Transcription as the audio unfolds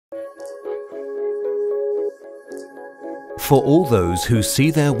For all those who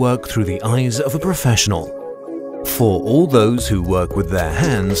see their work through the eyes of a professional. For all those who work with their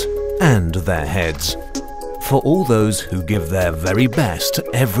hands and their heads. For all those who give their very best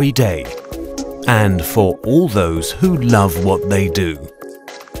every day. And for all those who love what they do.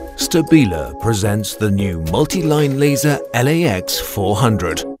 STABILA presents the new multi-line laser LAX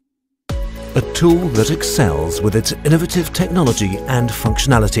 400. A tool that excels with its innovative technology and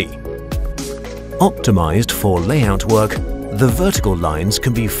functionality. Optimized for layout work, the vertical lines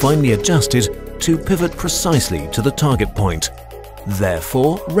can be finely adjusted to pivot precisely to the target point.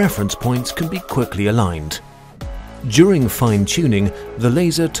 Therefore, reference points can be quickly aligned. During fine-tuning, the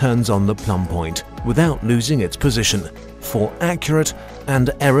laser turns on the plumb point without losing its position for accurate and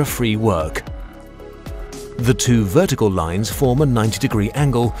error-free work. The two vertical lines form a 90-degree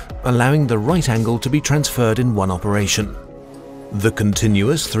angle, allowing the right angle to be transferred in one operation. The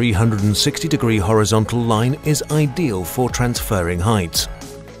continuous 360-degree horizontal line is ideal for transferring heights.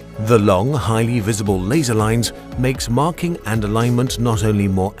 The long, highly visible laser lines makes marking and alignment not only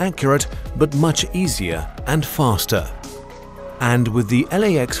more accurate, but much easier and faster. And with the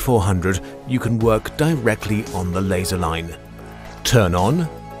LAX 400, you can work directly on the laser line. Turn on,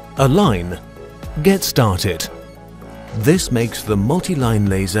 align, get started. This makes the multi-line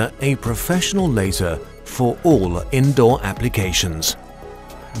laser a professional laser for all indoor applications.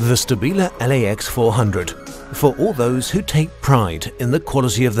 The STABILA LAX 400, for all those who take pride in the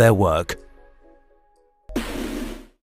quality of their work.